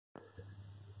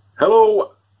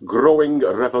Hello, growing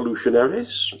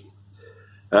revolutionaries.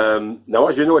 Now,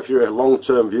 as you know, if you're a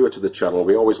long-term viewer to the channel,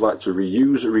 we always like to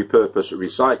reuse, repurpose,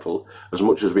 recycle as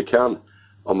much as we can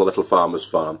on the Little Farmer's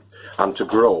Farm, and to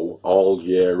grow all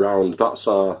year round. That's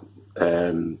our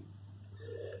aim,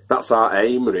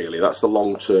 really. That's the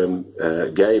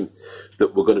long-term game,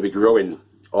 that we're going to be growing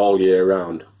all year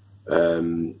round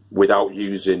without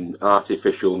using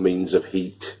artificial means of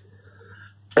heat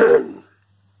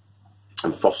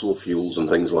and fossil fuels and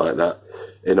things like that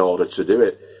in order to do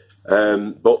it.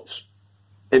 But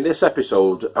in this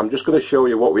episode, I'm just going to show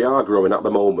you what we are growing at the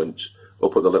moment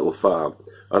up at the little farm,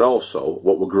 and also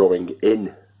what we're growing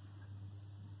in.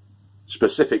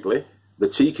 Specifically, the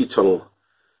tiki tunnel,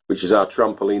 which is our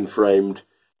trampoline framed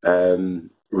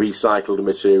recycled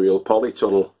material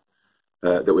polytunnel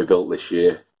that we built this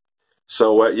year.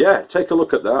 So yeah, take a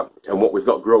look at that and what we've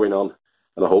got growing on,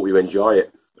 and I hope you enjoy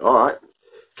it. Alright,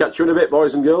 catch you in a bit,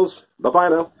 boys and girls. Bye-bye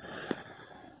now.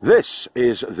 This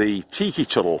is the tiki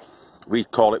tunnel. We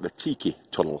call it the tiki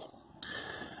tunnel.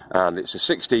 And it's a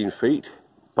 16 feet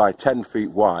by 10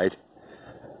 feet wide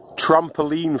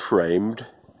trampoline framed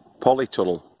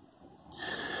polytunnel.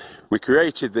 We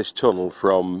created this tunnel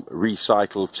from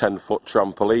recycled 10-foot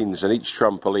trampolines, and each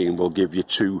trampoline will give you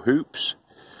 2 hoops.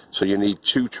 So you need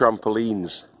 2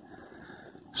 trampolines.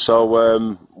 So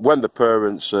when the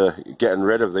parents are getting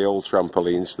rid of the old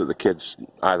trampolines that the kids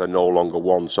either no longer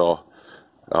want, or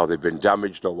they've been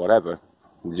damaged or whatever,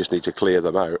 you just need to clear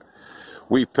them out,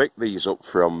 we pick these up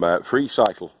from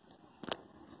FreeCycle,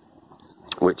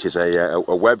 which is a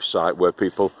website where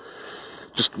people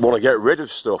just want to get rid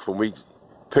of stuff, and we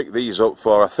pick these up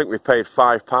for, I think we paid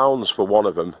 £5 for one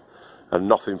of them and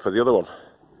nothing for the other one.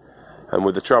 And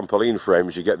with the trampoline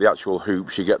frames, you get the actual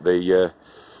hoops, you get the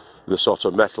sort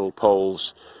of metal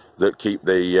poles that keep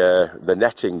the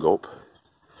netting up.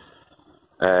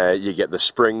 You get the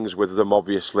springs with them,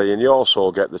 obviously, and you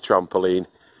also get the trampoline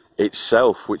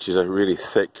itself, which is a really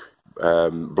thick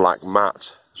black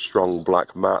mat, strong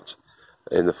black mat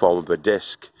in the form of a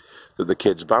disc that the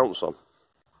kids bounce on.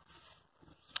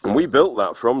 And we built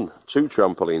that from 2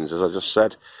 trampolines, as I just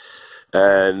said,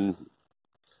 and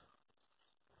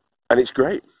it's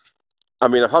great. I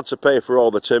mean, I've had to pay for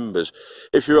all the timbers.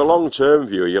 If you're a long-term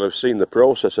viewer, you'll have seen the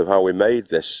process of how we made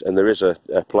this, and there is a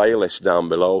playlist down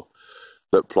below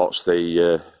that plots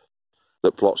the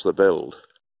build.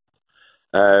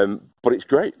 But it's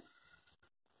great.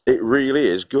 It really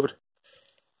is good.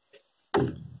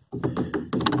 You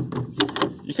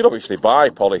can obviously buy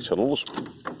polytunnels,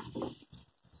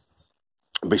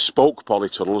 bespoke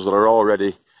polytunnels that are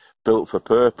already built for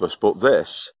purpose, but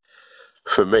this,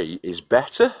 for me, is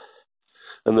better.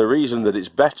 And the reason that it's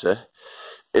better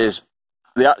is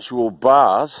the actual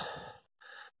bars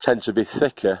tend to be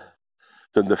thicker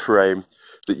than the frame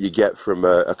that you get from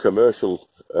a commercial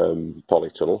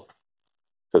polytunnel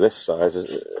for this size,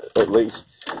 at least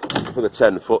for the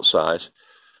 10-foot size.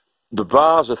 The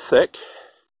bars are thick.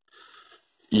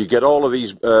 You get all of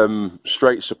these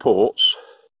straight supports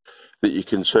that you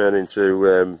can turn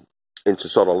into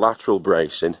sort of lateral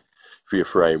bracing for your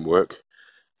framework,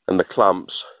 and the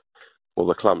clamps. Well,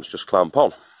 the clamps just clamp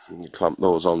on. You clamp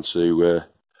those onto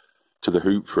to the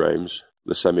hoop frames,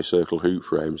 the semicircle hoop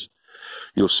frames.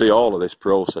 You'll see all of this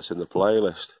process in the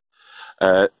playlist.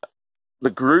 The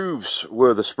grooves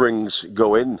where the springs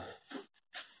go in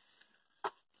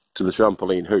to the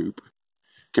trampoline hoop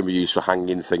can be used for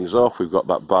hanging things off. We've got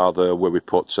that bar there where we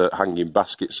put hanging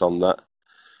baskets on that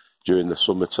during the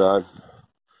summertime.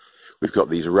 We've got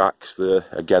these racks there,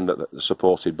 again, that are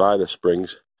supported by the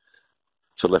springs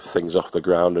to lift things off the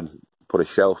ground and put a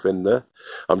shelf in there.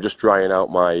 I'm just drying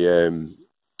out my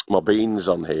my beans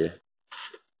on here,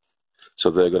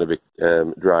 so they're going to be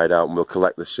dried out, and we'll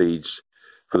collect the seeds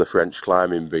for the French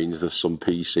climbing beans. There's some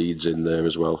pea seeds in there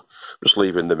as well. Just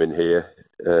leaving them in here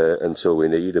until we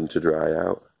need them to dry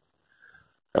out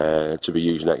to be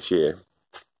used next year.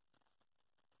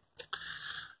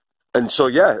 And so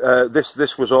yeah,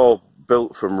 this was all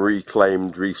built from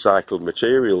reclaimed, recycled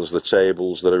materials. The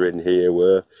tables that are in here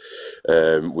were,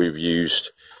 we've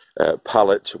used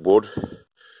pallet wood.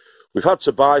 We've had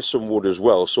to buy some wood as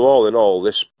well. So all in all,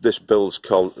 this build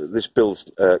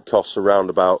costs around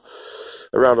about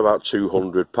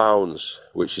 £200,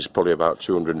 which is probably about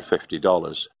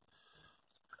 $250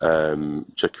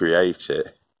 to create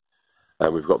it.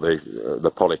 And we've got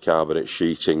the polycarbonate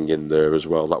sheeting in there as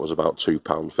well. That was about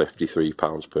 £2.50,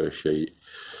 £3 per sheet.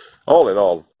 All in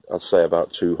all, I'd say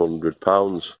about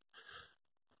 £200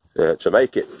 to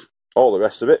make it. All the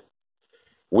rest of it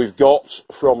we've got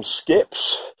from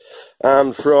skips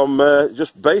and from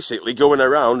just basically going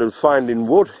around and finding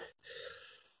wood.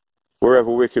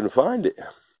 wherever we can find it.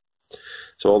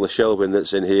 So all the shelving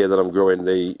that's in here that I'm growing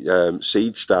the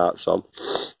seed starts on,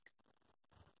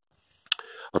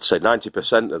 I'd say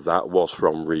 90% of that was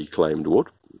from reclaimed wood.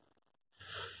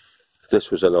 This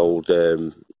was an old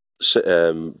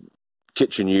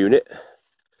kitchen unit,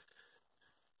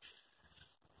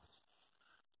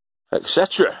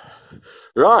 etc.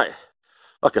 Right,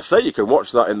 like I say, you can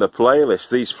watch that in the playlist.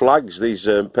 These flags, these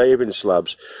paving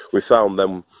slabs, we found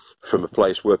them from a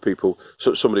place where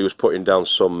somebody was putting down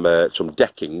some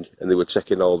decking, and they were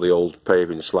taking all the old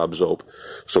paving slabs up.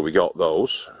 So we got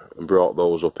those and brought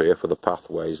those up here for the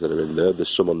pathways that are in there. There's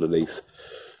some underneath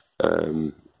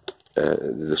the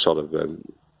sort of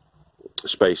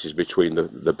spaces between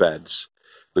the beds,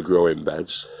 the growing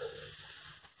beds.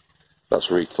 That's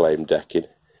reclaimed decking.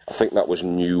 I think that was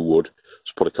new wood.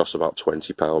 It's probably cost about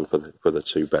 £20 for the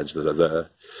two beds that are there.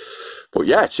 But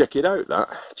yeah, check it out.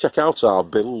 Check out our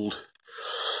build.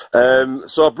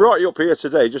 So I brought you up here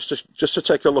today just to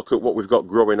take a look at what we've got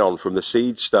growing on from the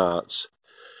seed starts.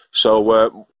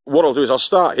 So what I'll do is I'll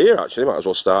start here. Actually, might as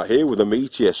well start here with the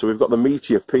Meteor. So we've got the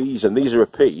Meteor peas, and these are a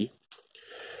pea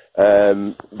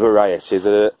variety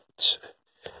that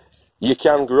you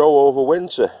can grow over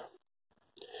winter.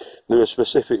 They're a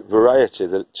specific variety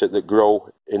that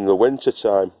grow in the winter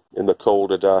time, in the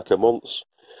colder, darker months.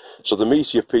 So the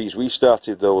Meteor peas, we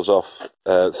started those off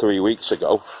 3 weeks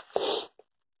ago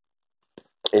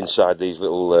inside these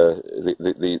little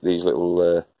these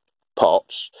little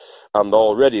pots, and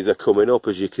already they're coming up,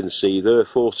 as you can see there.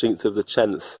 14th of the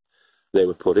 10th they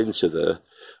were put into there.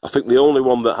 I think the only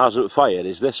one that hasn't fired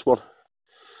is this one.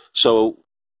 So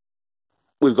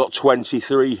we've got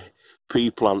 23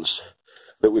 pea plants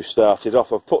that we've started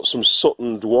off. I've put some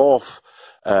Sutton Dwarf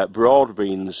broad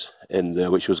beans in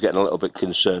there, which I was getting a little bit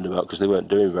concerned about because they weren't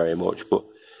doing very much, but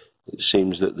it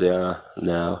seems that they are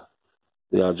now.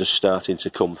 They are just starting to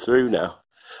come through now.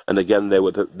 And again, they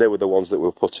were the ones that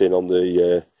were put in on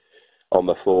the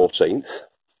 14th.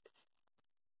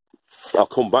 I'll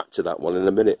come back to that one in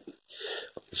a minute.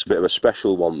 It's a bit of a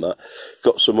special one, that.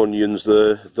 Got some onions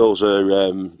there. Those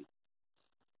are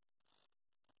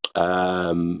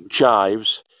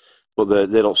chives, but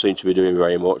they don't seem to be doing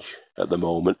very much at the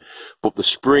moment. But the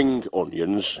spring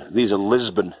onions, these are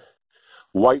Lisbon,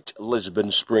 white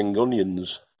Lisbon spring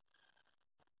onions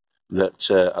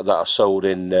that are sold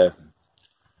in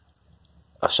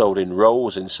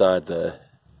rows inside there,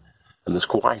 and there's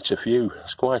quite a few.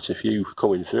 There's quite a few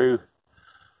coming through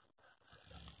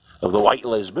of the white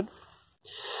Lisbon.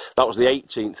 That was the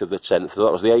 18th of the 10th.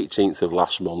 That was the 18th of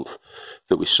last month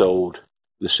that we sowed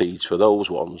the seeds for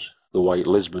those ones, the white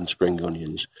Lisbon spring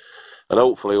onions. And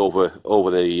hopefully over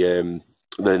the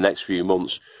next few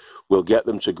months we'll get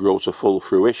them to grow to full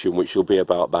fruition, which will be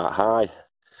about that high.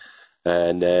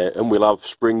 And we'll have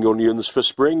spring onions for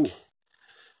spring,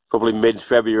 probably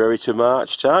mid-February to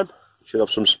March time. Should have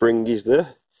some springies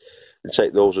there, and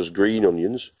take those as green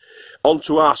onions.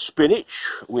 Onto our spinach.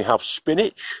 We have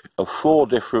spinach of 4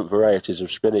 different varieties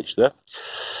of spinach there.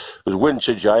 There's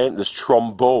Winter Giant, there's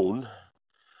Trombone,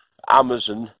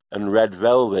 Amazon and Red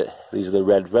Velvet. These are the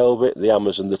Red Velvet, the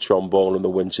Amazon, the Trombone and the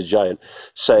Winter Giant.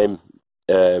 Same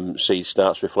seed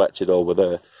starts reflected over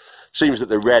there. Seems that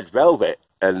the Red Velvet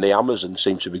and the Amazon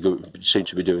seem to be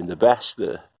doing the best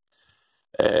there.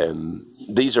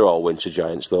 These are all Winter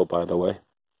Giants though, by the way.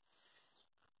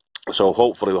 So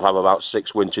hopefully we'll have about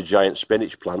 6 Winter Giant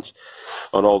spinach plants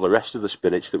on all the rest of the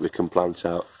spinach that we can plant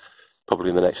out, probably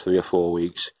in the next 3 or 4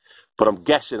 weeks. But I'm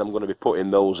guessing I'm going to be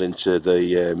putting those into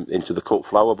the cut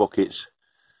flower buckets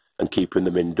and keeping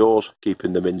them indoors,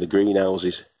 keeping them in the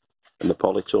greenhouses and the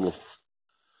polytunnel.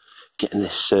 Getting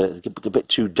this a bit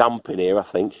too damp in here, I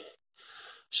think.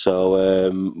 So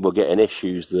we're getting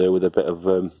issues there with a bit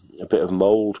of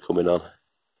mould coming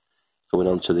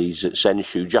onto these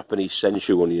Japanese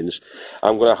sensu onions.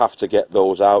 I'm going to have to get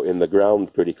those out in the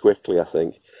ground pretty quickly, I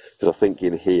think, because I think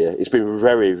in here it's been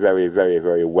very, very, very,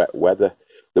 very wet weather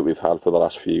that we've had for the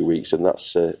last few weeks, and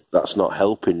that's not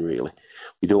helping really.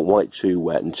 We don't want it too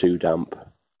wet and too damp.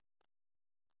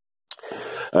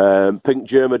 Pink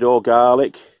Germador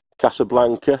garlic,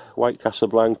 Casablanca, white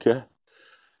Casablanca.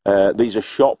 These are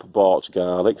shop-bought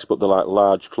garlics, but they're like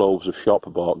large cloves of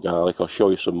shop-bought garlic. I'll show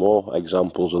you some more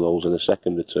examples of those in a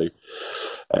second or two.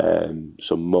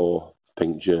 Some more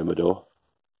pink Germador.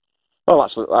 Oh,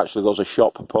 actually, those are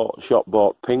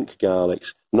shop-bought pink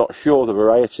garlics. Not sure the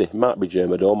variety. Might be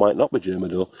Germador, might not be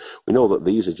Germador. We know that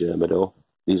these are Germador.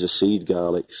 These are seed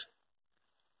garlics.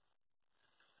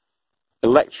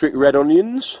 Electric red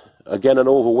onions. Again, an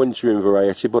overwintering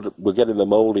variety, but we're getting the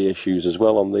mouldy issues as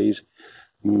well on these.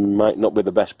 Might not be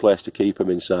the best place to keep them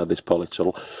inside this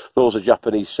polytunnel. Those are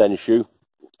Japanese Senshu.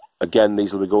 Again,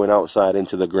 these will be going outside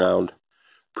into the ground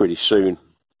pretty soon.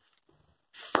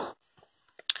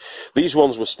 These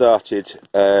ones were started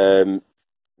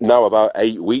now about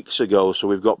 8 weeks ago. So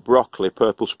we've got broccoli,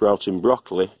 purple sprouting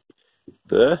broccoli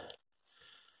there.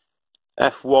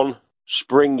 F1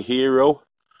 Spring Hero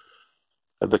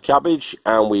of the cabbage,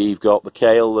 and we've got the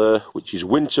kale there, which is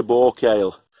winter boar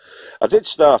kale. I did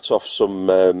start off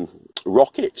some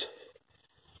rocket,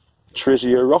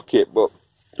 Trizia rocket, but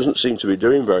doesn't seem to be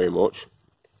doing very much.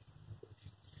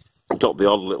 Got the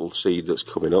odd little seed that's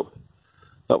coming up.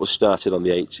 That was started on the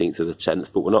 18th of the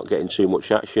 10th, but we're not getting too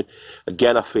much action.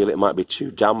 Again, I feel it might be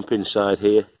too damp inside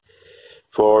here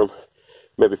for them.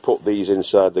 Maybe put these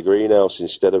inside the greenhouse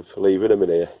instead of leaving them in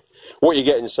here. What you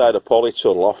get inside a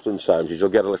polytunnel oftentimes is you'll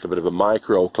get a little bit of a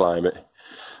microclimate.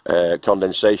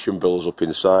 Condensation builds up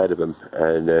inside of them,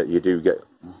 and you do get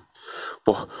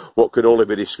what can only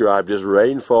be described as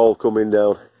rainfall coming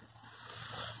down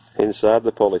inside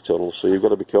the polytunnel, so you've got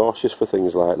to be cautious for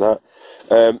things like that.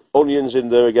 Onions in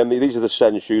there again, these are the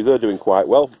Senshu, they're doing quite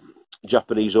well.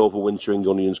 Japanese overwintering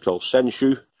onions called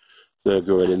Senshu, they're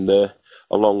growing in there,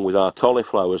 along with our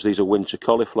cauliflowers. These are winter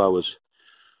cauliflowers.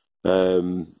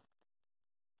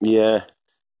 Yeah,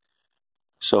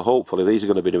 so hopefully these are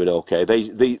going to be doing okay.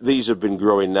 These have been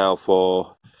growing now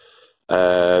for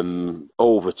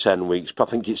over 10 weeks. I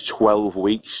think it's 12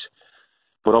 weeks.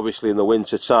 But obviously in the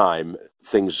winter time,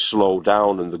 things slow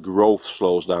down and the growth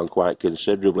slows down quite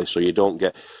considerably. So you don't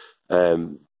get, I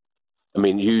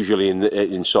mean, usually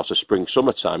in sort of spring,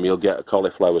 summertime, you'll get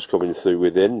cauliflowers coming through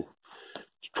within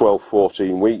 12,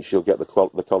 14 weeks. You'll get the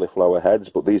cauliflower heads,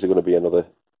 but these are going to be another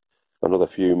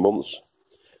few months.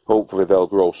 Hopefully they'll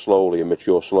grow slowly and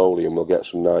mature slowly, and we'll get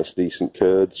some nice, decent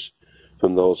curds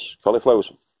from those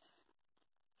cauliflowers.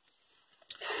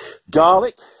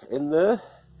 Garlic in there.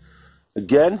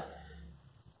 Again,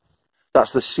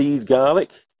 that's the seed garlic,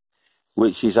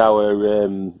 which is our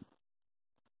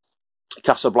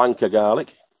Casablanca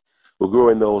garlic. We're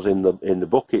growing those in the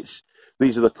buckets.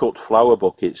 These are the cut flower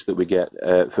buckets that we get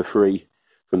for free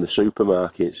from the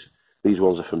supermarkets. These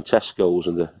ones are from Tesco's,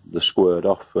 and the squared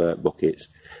off buckets,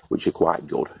 which are quite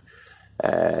good.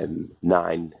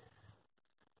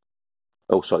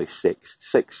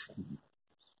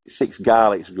 Six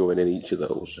garlics growing in each of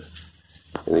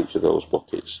those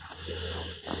buckets.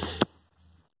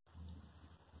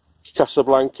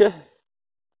 Casablanca.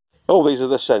 Oh, these are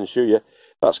the Senshu, yeah.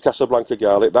 That's Casablanca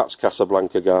garlic. That's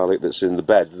Casablanca garlic that's in the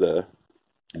bed there,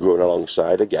 growing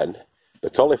alongside again the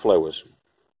cauliflowers.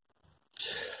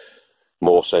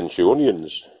 More Senshu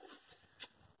onions.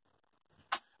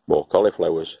 More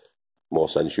cauliflowers. More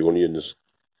Senshu onions.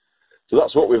 So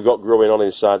that's what we've got growing on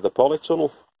inside the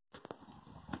polytunnel.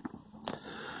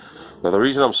 Now the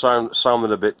reason I'm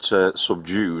sounding a bit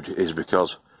subdued is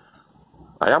because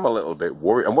I am a little bit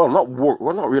worried. And well,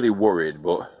 not really worried,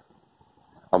 but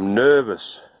I'm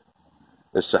nervous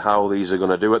as to how these are going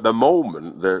to do. At the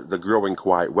moment, they're growing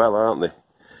quite well, aren't they?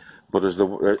 But as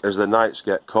the nights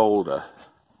get colder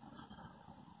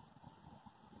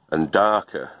and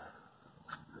darker,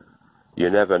 you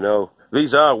never know.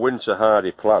 These are winter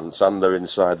hardy plants, and they're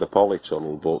inside the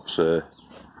polytunnel, but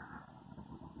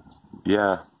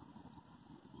yeah,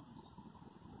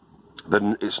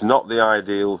 then it's not the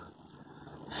ideal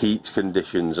heat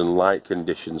conditions and light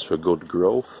conditions for good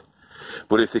growth.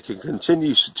 But if they can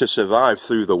continue to survive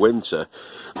through the winter,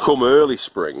 come early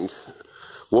spring,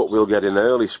 what we'll get in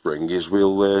early spring is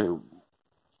we'll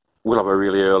have a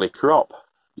really early crop,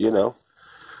 you know.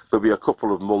 There'll be a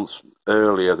couple of months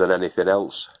earlier than anything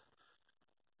else.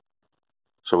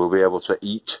 So we'll be able to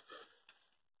eat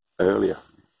earlier.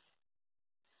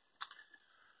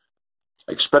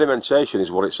 Experimentation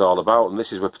is what it's all about, and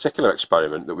this is a particular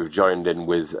experiment that we've joined in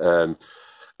with a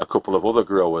couple of other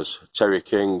growers. Terry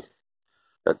King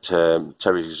at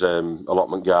Terry's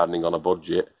Allotment Gardening on a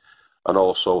Budget, and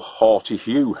also Haughty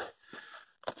Hugh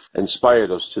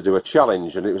inspired us to do a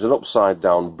challenge, and it was an upside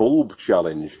down bulb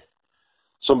challenge.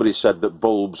 Somebody said that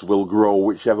bulbs will grow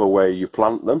whichever way you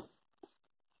plant them.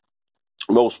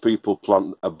 Most people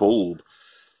plant a bulb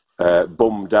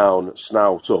bum down,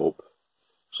 snout up,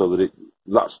 so that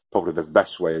that's probably the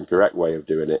best way and correct way of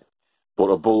doing it.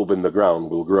 But a bulb in the ground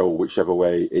will grow whichever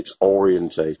way it's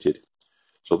orientated.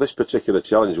 So this particular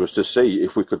challenge was to see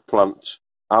if we could plant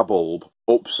a bulb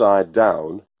upside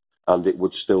down and it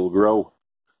would still grow.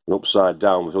 And upside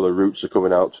down, so the roots are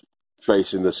coming out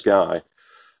facing the sky,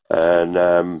 and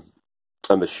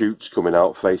the shoots coming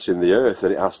out facing the earth,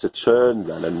 and it has to turn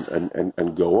then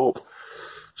and go up.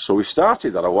 So we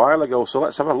started that a while ago, so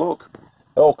let's have a look.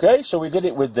 Okay, so we did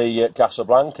it with the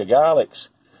Casablanca garlics.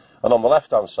 And on the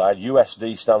left-hand side,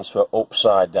 USD stands for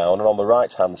upside down, and on the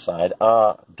right-hand side,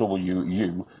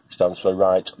 RWU stands for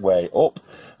right way up.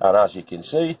 And as you can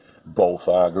see, both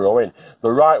are growing.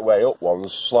 The right way up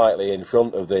one's slightly in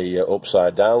front of the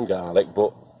upside down garlic,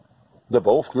 but they're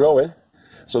both growing.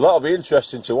 So that'll be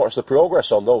interesting to watch the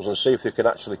progress on those and see if they can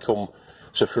actually come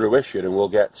to fruition, and we'll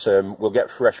get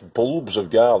fresh bulbs of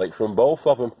garlic from both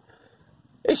of them.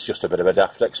 It's just a bit of a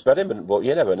daft experiment, but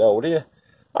you never know, do you?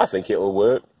 I think it'll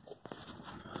work.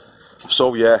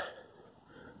 So yeah,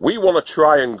 we want to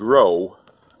try and grow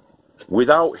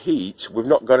without heat. We've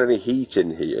not got any heat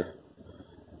in here,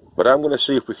 but I'm going to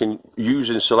see if we can,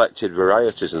 using selected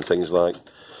varieties and things like,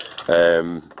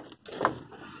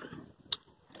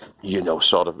 you know,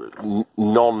 sort of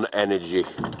non-energy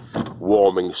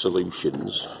warming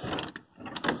solutions,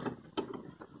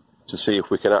 to see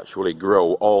if we can actually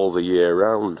grow all the year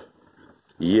round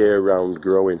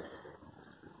growing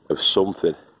of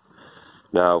something.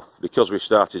 Now, because we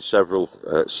started several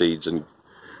seeds and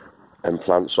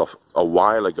plants off a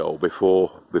while ago,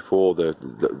 before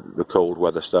the cold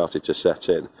weather started to set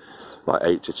in, like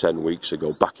 8 to 10 weeks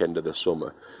ago, back end of the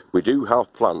summer, we do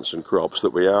have plants and crops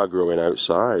that we are growing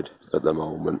outside at the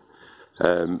moment,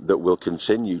 that will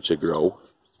continue to grow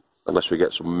unless we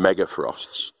get some mega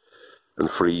frosts and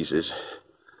freezes.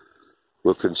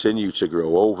 Will continue to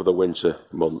grow over the winter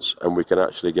months, and we can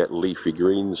actually get leafy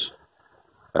greens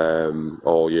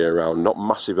all year round. Not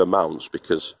massive amounts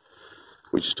because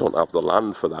we just don't have the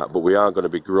land for that, but we are going to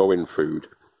be growing food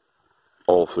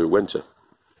all through winter.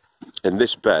 In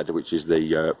this bed, which is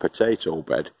the potato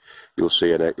bed, you'll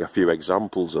see a few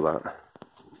examples of that.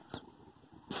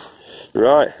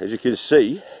 Right, as you can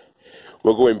see,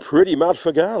 we're going pretty mad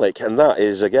for garlic, and that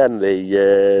is again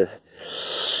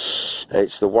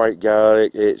it's the white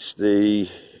garlic, it's the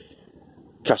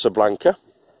Casablanca.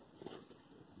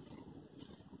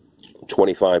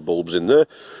 25 bulbs in there.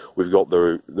 We've got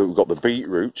the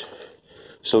beetroot,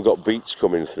 still got beets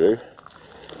coming through,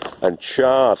 and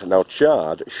chard. Now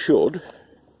chard should,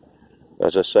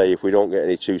 as I say, if we don't get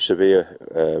any too severe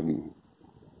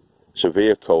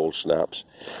cold snaps,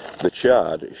 the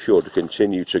chard should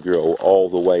continue to grow all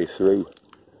the way through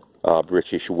our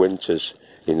British winters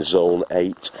in zone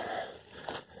 8,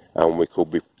 and we could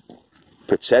be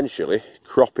potentially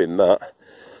cropping that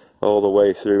all the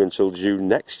way through until June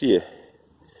next year.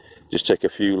 Just take a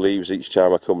few leaves each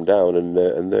time I come down, and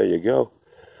there you go.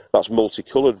 That's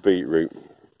multicoloured beetroot.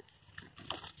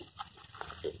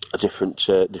 Different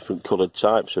coloured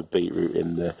types of beetroot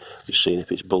in there. Just seeing if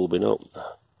it's bulbing up.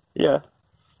 Yeah,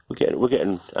 we're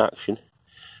getting action.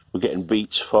 We're getting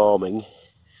beets forming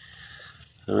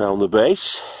around the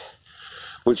base,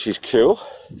 which is cool.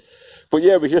 But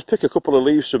yeah, we just pick a couple of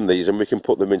leaves from these, and we can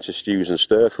put them into stews and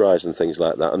stir fries and things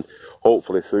like that. And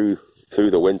hopefully through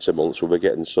the winter months, we'll be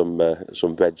getting some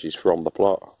veggies from the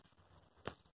plot.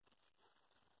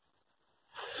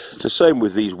 The same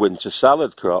with these winter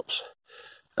salad crops.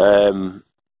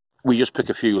 We just pick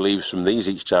a few leaves from these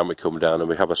each time we come down, and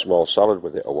we have a small salad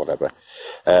with it or whatever.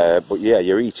 But yeah,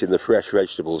 you're eating the fresh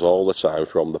vegetables all the time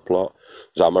from the plot.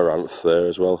 There's amaranth there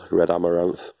as well, red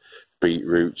amaranth,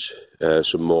 beetroot,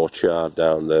 some more chard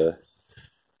down there,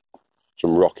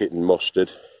 some rocket and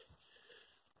mustard.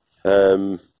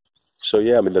 So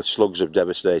yeah, I mean, the slugs have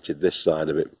devastated this side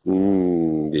of it.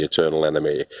 The eternal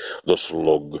enemy, the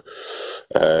slug.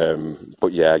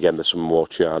 But yeah, again, there's some more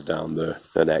chard down there,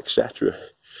 and etc.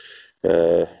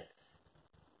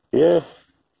 Yeah,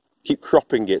 keep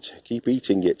cropping it, keep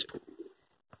eating it.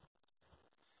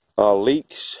 Our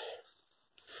leeks.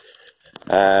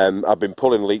 I've been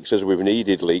pulling leeks as we've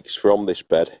needed leeks from this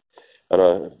bed,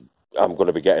 and I'm going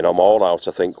to be getting them all out,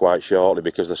 I think, quite shortly,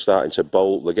 because they're starting to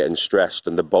bolt. They're getting stressed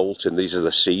and they're bolting. These are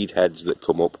the seed heads that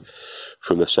come up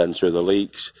from the centre of the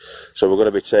leeks. So we're going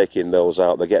to be taking those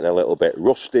out. They're getting a little bit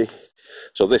rusty.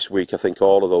 So this week, I think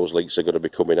all of those leeks are going to be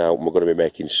coming out, and we're going to be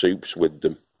making soups with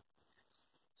them.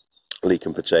 Leek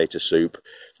and potato soup,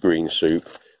 green soup,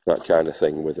 that kind of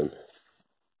thing with them.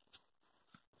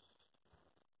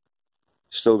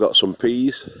 Still got some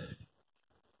peas.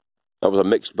 That was a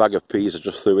mixed bag of peas I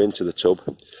just threw into the tub.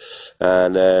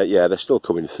 And yeah, they're still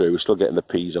coming through. We're still getting the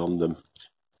peas on them.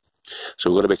 So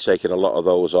we're going to be taking a lot of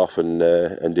those off and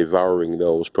devouring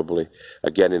those, probably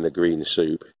again in the green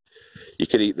soup. You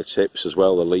can eat the tips as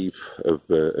well, the leaf of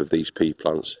these pea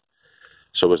plants.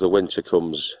 So as the winter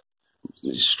comes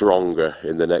stronger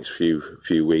in the next few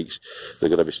weeks, they're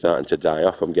going to be starting to die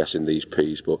off, I'm guessing, these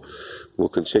peas, but we'll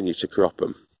continue to crop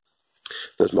them.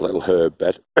 There's my little herb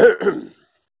bed.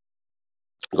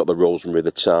 Got the rosemary,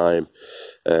 the thyme,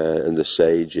 and the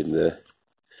sage in there.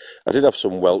 I did have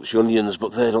some Welsh onions,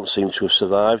 but they don't seem to have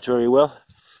survived very well.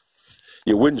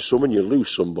 You win some and you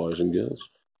lose some, boys and girls.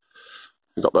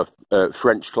 We've got the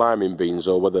French climbing beans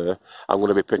over there. I'm going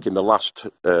to be picking the last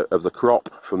of the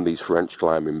crop from these French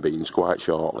climbing beans quite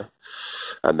shortly.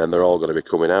 And then they're all going to be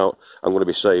coming out. I'm going to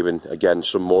be saving, again,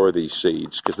 some more of these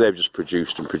seeds, because they've just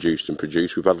produced and produced and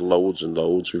produced. We've had loads and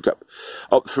loads. We've got,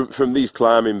 from these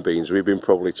climbing beans, we've been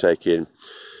probably taking,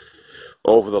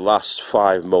 over the last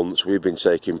 5 months, we've been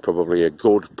taking probably a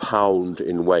good pound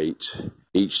in weight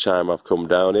each time I've come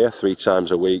down here, 3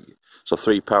 times a week. So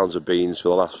 3 pounds of beans for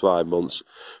the last 5 months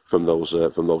from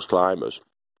those climbers.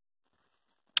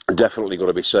 I'm definitely going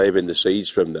to be saving the seeds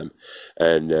from them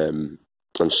and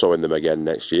sowing them again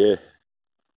next year.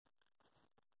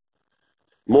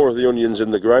 More of the onions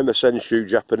in the ground, the Senshu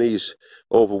Japanese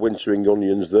overwintering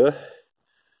onions there.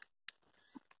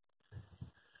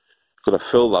 Going to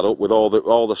fill that up with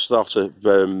all the sort of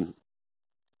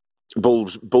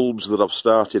bulbs that I've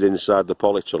started inside the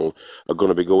polytunnel are going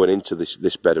to be going into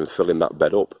this bed and filling that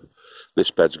bed up.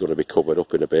 This bed's going to be covered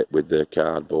up in a bit with the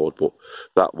cardboard, but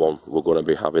that one we're going to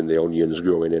be having the onions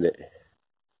growing in it.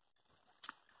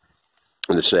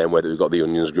 In the same way that we've got the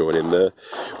onions growing in there.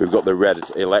 We've got the red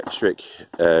electric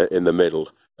in the middle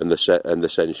and the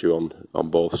Senshu on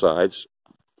both sides.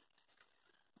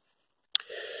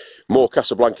 More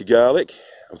Casablanca garlic.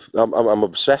 I'm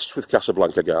obsessed with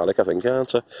Casablanca garlic, I think,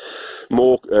 aren't I?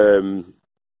 More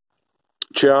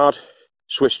chard,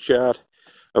 Swiss chard,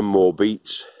 and more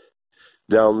beets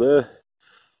down there.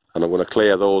 And I'm going to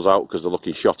clear those out because they're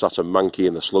looking shot at and manky,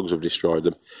 and the slugs have destroyed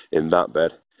them in that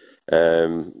bed.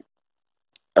 And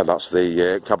that's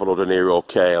the Cabernet de Nero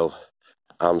kale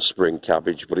and spring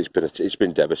cabbage, but it's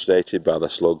been devastated by the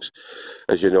slugs.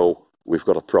 As you know, we've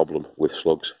got a problem with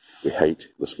slugs. We hate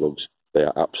the slugs. They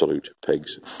are absolute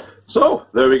pigs. So,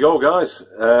 there we go, guys.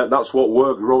 That's what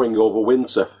we're growing over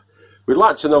winter. We'd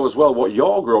like to know as well what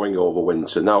you're growing over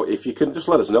winter. Now, if you can just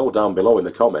let us know down below in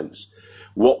the comments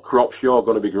what crops you're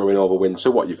going to be growing over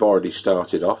winter, what you've already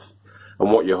started off,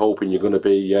 and what you're hoping you're going to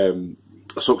be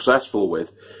successful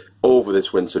with over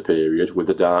this winter period, with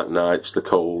the dark nights, the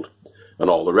cold, and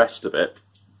all the rest of it.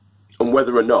 And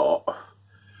whether or not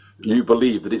you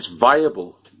believe that it's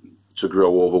viable to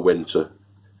grow over winter.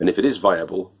 And if it is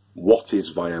viable, what is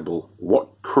viable?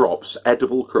 What crops,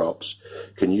 edible crops,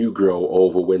 can you grow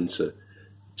over winter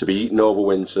to be eaten over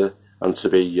winter and to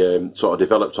be sort of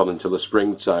developed on until the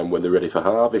springtime when they're ready for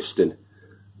harvesting?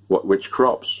 Which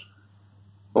crops?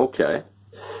 Okay.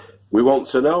 We want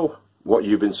to know what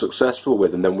you've been successful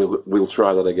with, and then we'll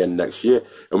try that again next year,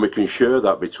 and we can share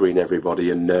that between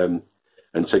everybody, and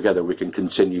together we can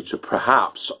continue to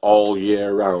perhaps all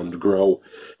year round grow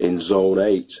in Zone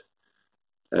 8.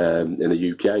 In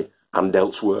the UK and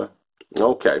elsewhere.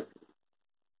 Okay.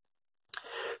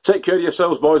 Take care of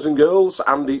yourselves, boys and girls,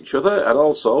 and each other. And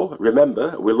also,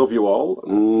 remember, we love you all.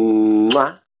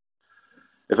 Mwah.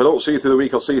 If I don't see you through the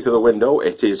week, I'll see you through the window.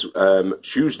 It is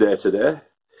Tuesday today.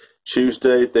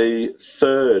 Tuesday the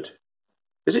 3rd.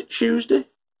 Is it Tuesday?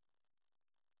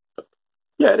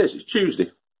 Yeah, it is. It's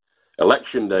Tuesday.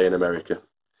 Election day in America.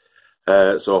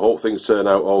 So I hope things turn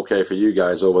out okay for you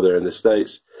guys over there in the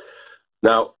States.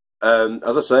 Now,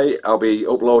 as I say, I'll be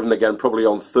uploading again probably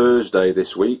on Thursday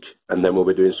this week, and then we'll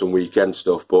be doing some weekend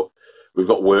stuff, but we've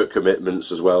got work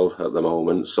commitments as well at the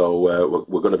moment, so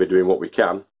we're going to be doing what we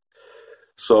can.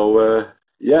 So,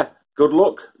 yeah, good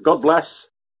luck, God bless,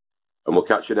 and we'll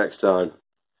catch you next time.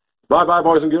 Bye-bye,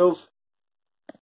 boys and girls.